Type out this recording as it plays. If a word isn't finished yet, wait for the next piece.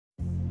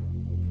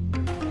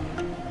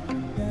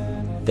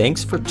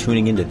Thanks for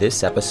tuning into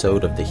this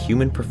episode of the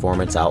Human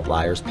Performance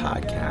Outliers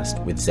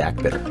podcast with Zach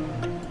Bitter.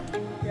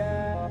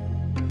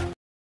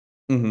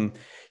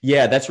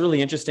 Yeah, that's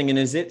really interesting. And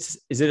is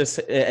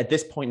it at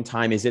this point in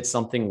time, is it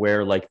something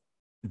where like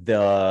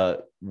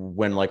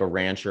when like a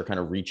rancher kind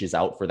of reaches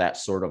out for that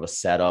sort of a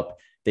setup,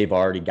 they've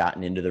already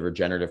gotten into the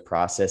regenerative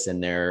process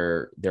and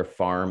their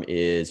farm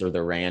is, or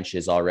their ranch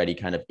is already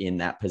kind of in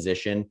that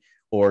position?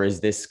 Or is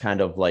this kind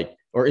of like,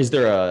 or is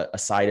there a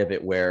side of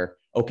it where,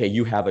 okay,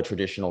 you have a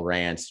traditional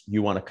ranch,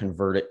 you want to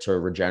convert it to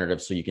regenerative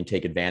so you can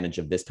take advantage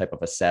of this type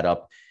of a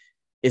setup?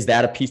 Is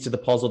that a piece of the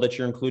puzzle that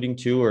you're including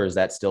too? Or is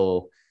that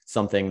still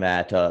something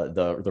that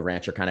the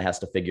rancher kind of has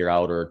to figure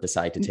out or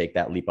decide to take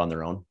that leap on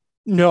their own?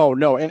 No.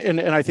 And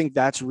I think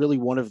that's really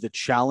one of the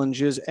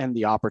challenges and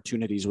the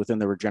opportunities within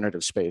the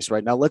regenerative space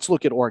right now. Let's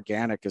look at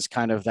organic as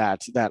kind of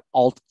that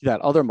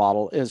other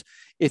model is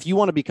if you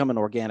want to become an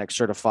organic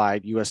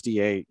certified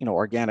USDA,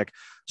 organic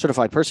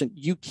certified person,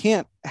 you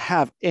can't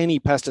have any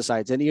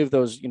pesticides, any of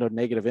those,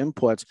 negative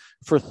inputs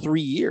for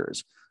 3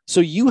 years.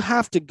 So you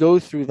have to go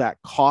through that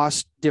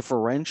cost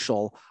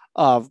differential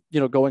of,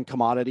 going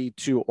commodity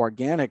to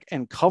organic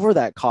and cover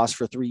that cost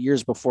for 3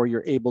 years before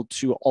you're able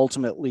to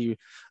ultimately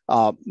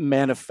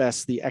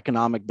manifest the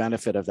economic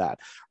benefit of that.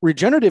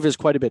 Regenerative is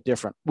quite a bit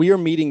different. We are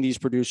meeting these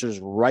producers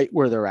right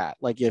where they're at.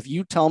 Like if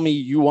you tell me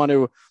you want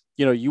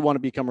to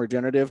become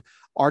regenerative,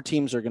 our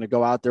teams are going to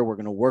go out there. We're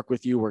going to work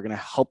with you. We're going to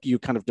help you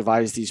kind of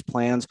devise these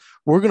plans.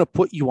 We're going to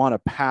put you on a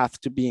path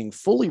to being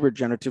fully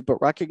regenerative, but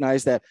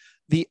recognize that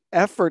the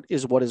effort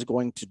is what is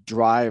going to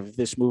drive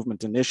this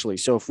movement initially.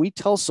 So if we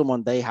tell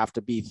someone they have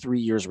to be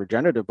 3 years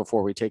regenerative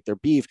before we take their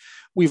beef,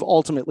 we've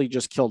ultimately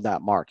just killed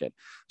that market.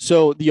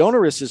 So the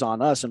onus is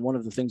on us. And one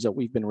of the things that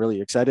we've been really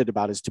excited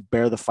about is to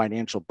bear the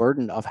financial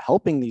burden of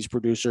helping these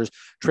producers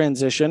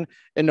transition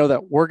and know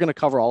that we're going to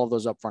cover all of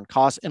those upfront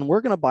costs. And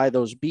we're going to buy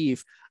those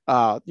beef,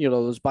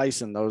 those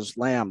bison, those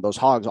lamb, those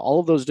hogs, all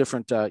of those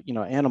different,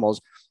 animals,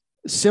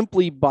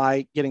 simply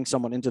by getting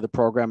someone into the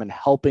program and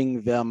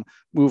helping them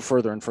move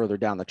further and further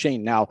down the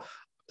chain. Now,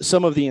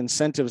 some of the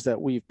incentives that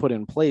we've put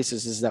in place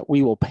is that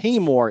we will pay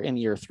more in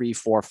year 3,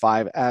 4,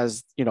 5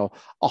 as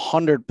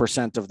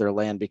 100% of their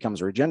land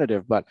becomes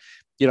regenerative. But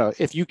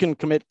if you can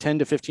commit 10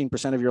 to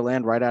 15% of your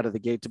land right out of the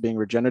gate to being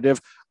regenerative,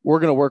 we're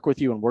going to work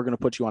with you and we're going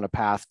to put you on a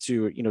path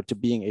to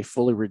being a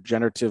fully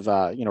regenerative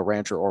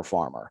rancher or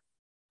farmer.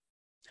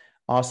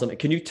 Awesome.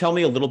 Can you tell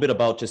me a little bit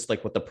about just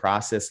like what the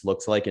process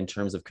looks like in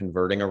terms of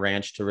converting a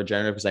ranch to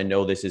regenerative? Because I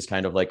know this is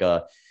kind of like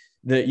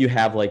you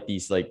have like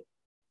these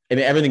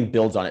everything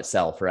builds on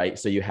itself, right?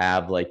 So you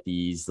have like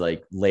these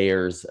like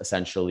layers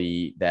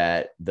essentially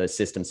that the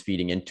system's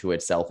feeding into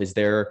itself. Is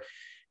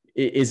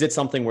it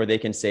something where they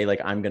can say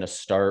like, I'm going to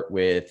start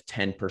with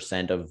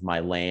 10% of my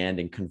land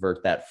and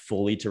convert that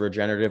fully to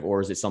regenerative? Or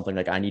is it something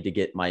like I need to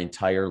get my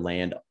entire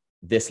land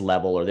this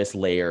level or this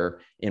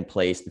layer in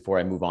place before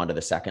I move on to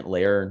the second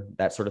layer,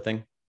 that sort of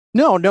thing?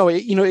 No,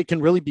 it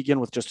can really begin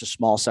with just a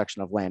small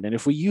section of land. And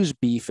if we use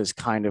beef as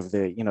kind of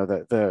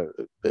the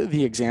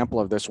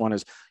example of this one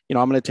is,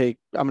 I'm going to take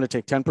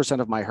 10%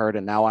 of my herd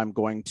and now I'm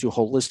going to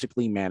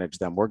holistically manage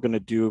them. We're going to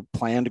do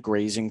planned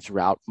grazing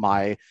throughout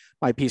my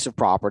piece of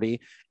property.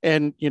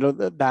 And,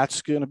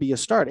 that's going to be a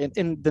start.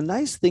 And the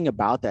nice thing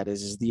about that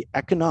is the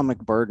economic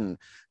burden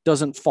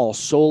doesn't fall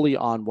solely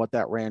on what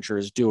that rancher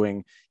is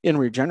doing in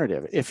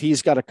regenerative. If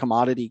he's got a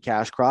commodity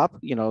cash crop,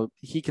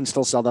 he can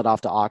still sell that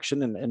off to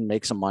auction and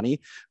make some money.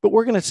 But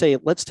we're going to say,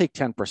 let's take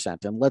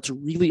 10% and let's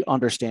really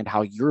understand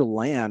how your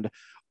land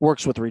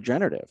works with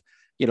regenerative.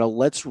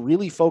 Let's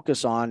really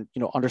focus on,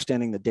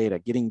 understanding the data,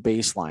 getting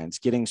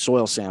baselines, getting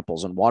soil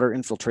samples and water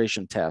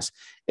infiltration tests,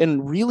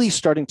 and really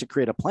starting to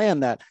create a plan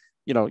that,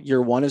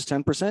 year 1 is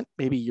 10%,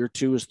 maybe year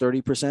 2 is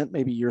 30%,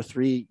 maybe year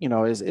 3,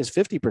 is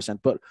 50%.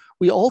 But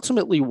we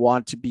ultimately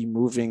want to be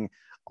moving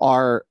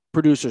our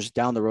producers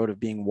down the road of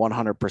being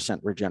 100%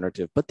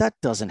 regenerative, but that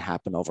doesn't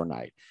happen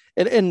overnight.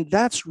 And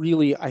that's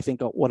really, I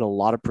think, what a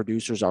lot of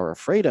producers are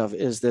afraid of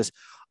is this,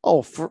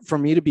 for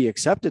me to be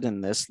accepted in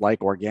this,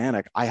 like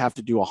organic, I have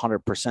to do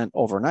 100%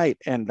 overnight.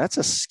 And that's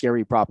a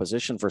scary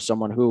proposition for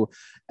someone who,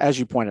 as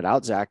you pointed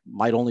out, Zach,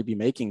 might only be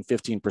making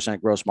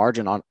 15% gross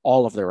margin on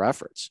all of their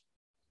efforts.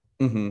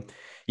 Mm-hmm.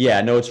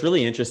 Yeah, no, it's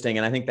really interesting.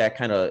 And I think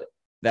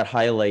that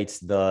highlights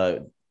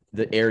the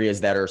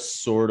areas that are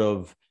sort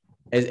of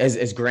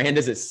as grand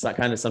as it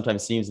kind of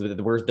sometimes seems,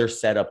 that they're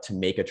set up to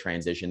make a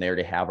transition there,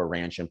 to have a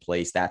ranch in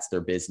place. That's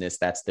their business.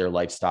 That's their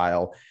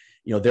lifestyle.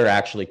 They're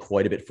actually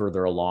quite a bit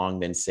further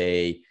along than,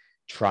 say,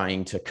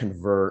 trying to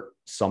convert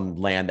some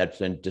land that's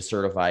been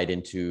decertified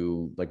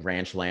into like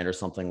ranch land or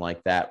something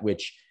like that,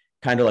 which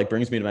kind of like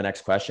brings me to my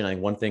next question. I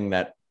think one thing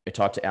that I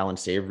talked to Alan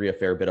Savory a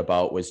fair bit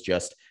about was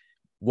just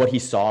what he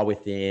saw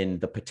within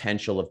the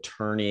potential of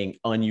turning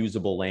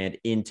unusable land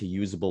into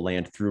usable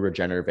land through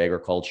regenerative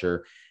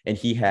agriculture. And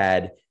he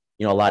had,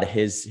 a lot of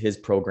his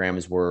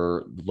programs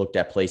were looked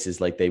at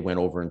places like they went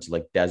over into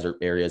like desert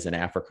areas in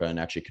Africa and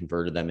actually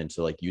converted them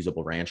into like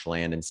usable ranch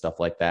land and stuff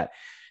like that.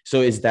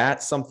 So is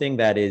that something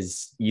that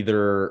is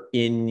either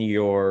in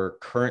your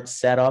current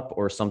setup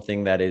or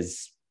something that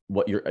is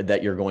that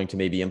you're going to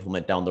maybe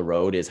implement down the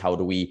road is how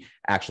do we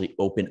actually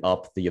open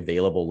up the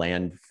available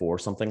land for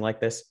something like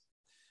this?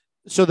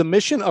 So the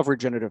mission of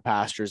regenerative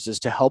pastures is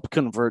to help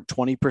convert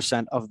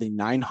 20% of the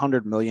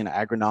 900 million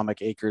agronomic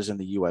acres in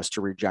the US to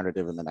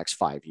regenerative in the next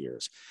 5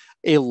 years.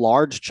 A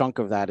large chunk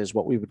of that is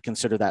what we would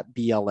consider that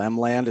BLM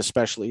land,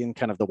 especially in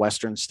kind of the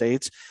Western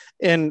states.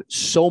 And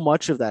so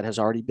much of that has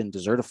already been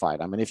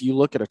desertified. I mean, if you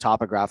look at a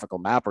topographical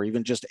map or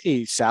even just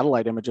a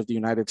satellite image of the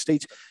United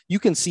States, you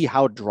can see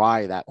how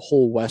dry that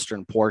whole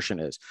Western portion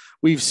is.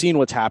 We've seen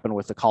what's happened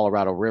with the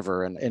Colorado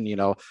River and you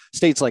know,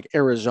 states like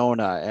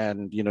Arizona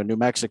and, you know, New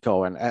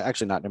Mexico, and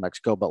actually not New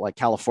Mexico, but like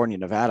California,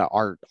 Nevada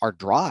are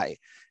dry.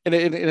 And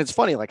it's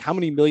funny, like how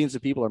many millions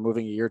of people are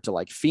moving a year to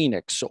like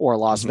Phoenix or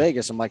Las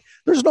Vegas? I'm like,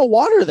 there's no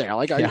water there.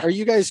 Like, are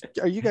you guys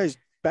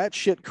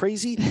batshit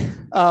crazy?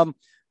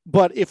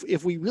 But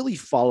if we really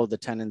follow the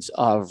tenets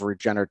of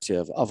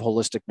regenerative, of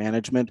holistic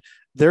management,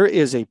 there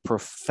is a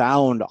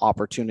profound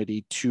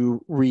opportunity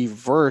to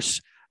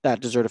reverse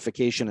that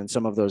desertification in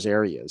some of those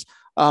areas.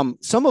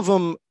 Some of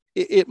them,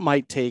 it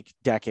might take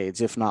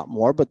decades, if not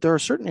more, but there are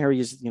certain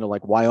areas, you know,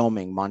 like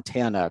Wyoming,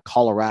 Montana,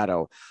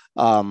 Colorado,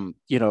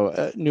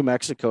 New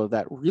Mexico,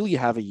 that really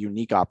have a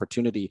unique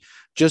opportunity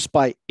just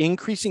by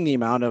increasing the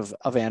amount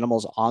of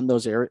animals on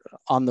those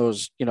on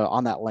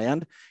that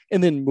land,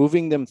 and then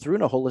moving them through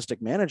in a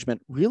holistic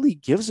management really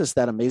gives us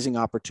that amazing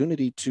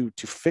opportunity to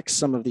fix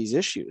some of these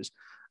issues.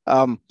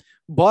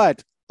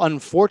 But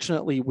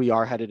unfortunately, we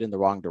are headed in the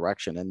wrong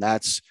direction, and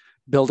that's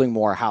building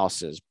more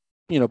houses,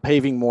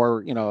 paving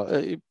more,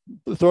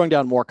 throwing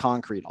down more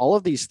concrete, all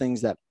of these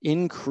things that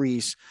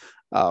increase,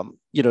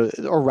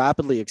 or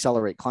rapidly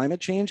accelerate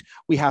climate change.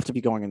 We have to be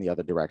going in the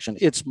other direction.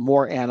 It's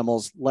more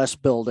animals, less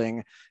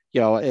building,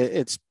 we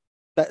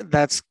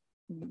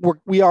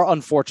are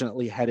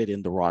unfortunately headed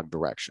in the wrong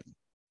direction.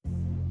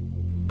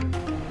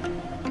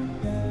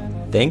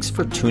 Thanks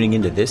for tuning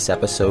into this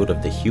episode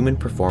of the Human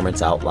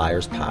Performance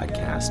Outliers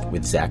podcast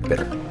with Zach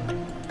Bitter.